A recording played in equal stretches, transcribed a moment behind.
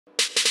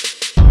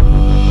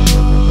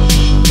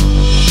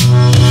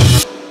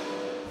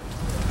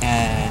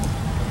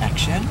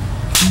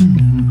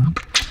action.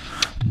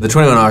 The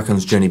 21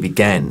 Icons journey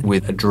began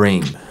with a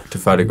dream to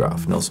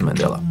photograph Nelson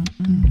Mandela.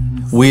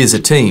 We as a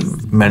team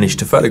managed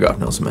to photograph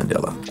Nelson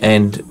Mandela,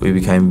 and we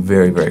became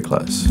very, very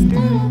close.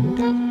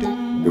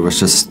 It was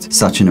just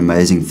such an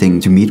amazing thing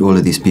to meet all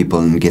of these people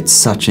and get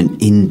such an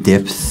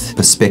in-depth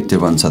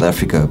perspective on South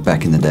Africa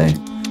back in the day.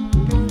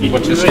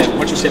 What you said?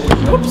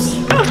 Oops.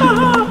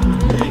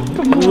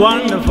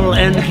 Wonderful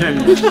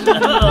entrance.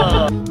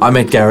 I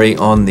met Gary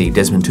on the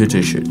Desmond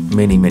Tutu shoot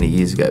many, many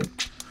years ago,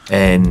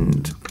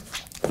 and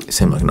he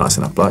seemed like a nice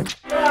enough bloke.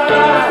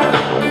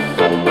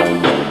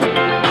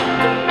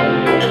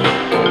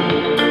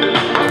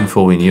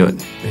 Before we knew it,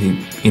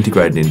 he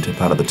integrated into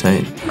part of the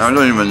team. I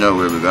don't even know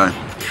where we're going.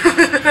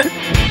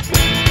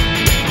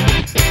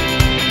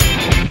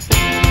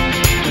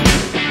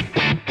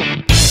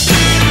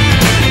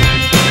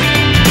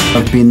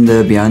 I've been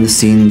the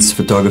behind-the-scenes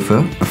photographer,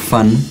 a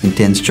fun,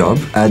 intense job.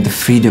 I had the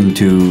freedom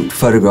to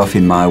photograph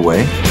in my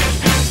way.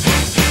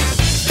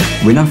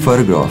 When I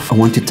photograph, I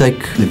want to take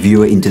the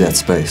viewer into that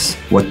space.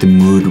 What the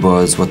mood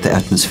was, what the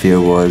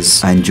atmosphere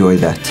was. I enjoy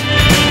that.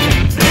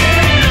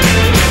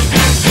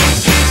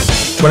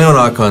 21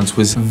 Icons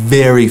was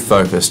very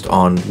focused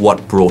on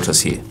what brought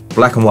us here.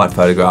 Black and white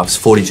photographs,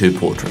 42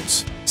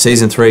 portraits.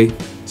 Season 3,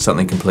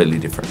 something completely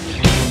different.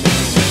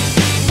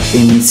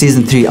 In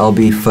Season 3, I'll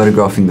be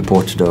photographing the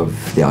portrait of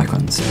the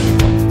icons.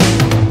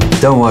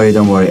 Don't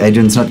worry,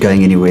 Adrian's not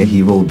going anywhere.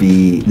 He will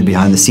be the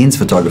behind-the-scenes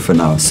photographer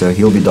now, so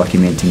he'll be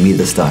documenting me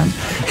this time.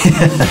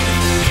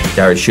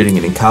 Gary's shooting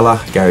it in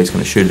colour. Gary's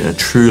going to shoot it in a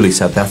truly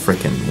South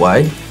African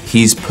way,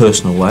 his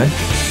personal way.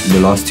 The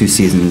last 2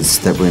 seasons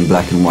that were in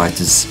black and white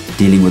is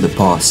dealing with the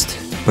past.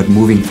 But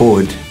moving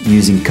forward,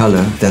 using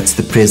colour, that's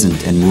the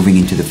present and moving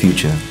into the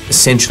future.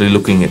 Essentially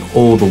looking at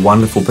all the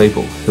wonderful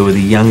people who are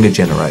the younger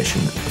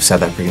generation of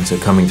South Africans who are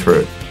coming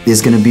through. There's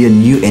going to be a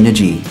new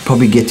energy.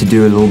 Probably get to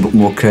do a little bit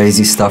more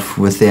crazy stuff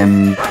with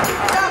them.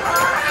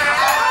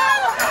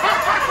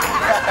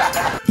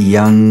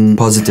 Young,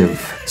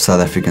 positive South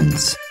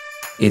Africans.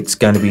 It's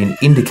going to be an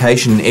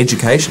indication and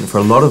education for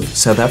a lot of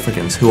South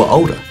Africans who are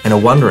older and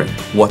are wondering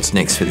what's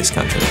next for this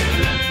country.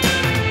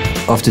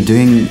 After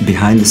doing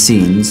behind the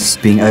scenes,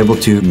 being able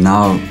to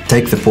now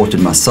take the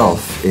portrait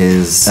myself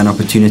is an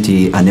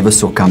opportunity I never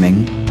saw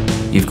coming.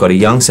 You've got a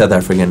young South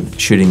African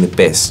shooting the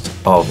best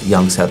of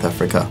young South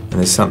Africa, and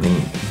there's something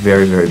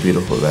very, very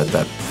beautiful about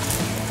that.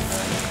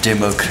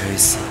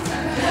 Democracy.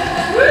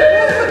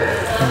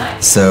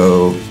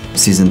 So,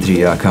 Season 3,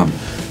 here I come.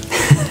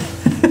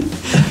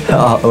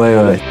 Oh,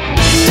 wait.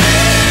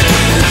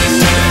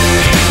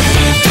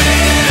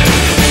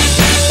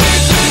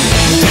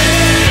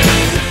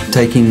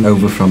 Taking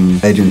over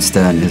from Adrian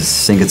Steirn I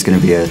think it's going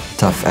to be a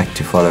tough act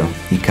to follow.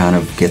 He kind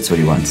of gets what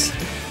he wants.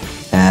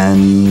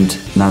 And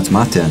now it's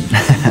my turn.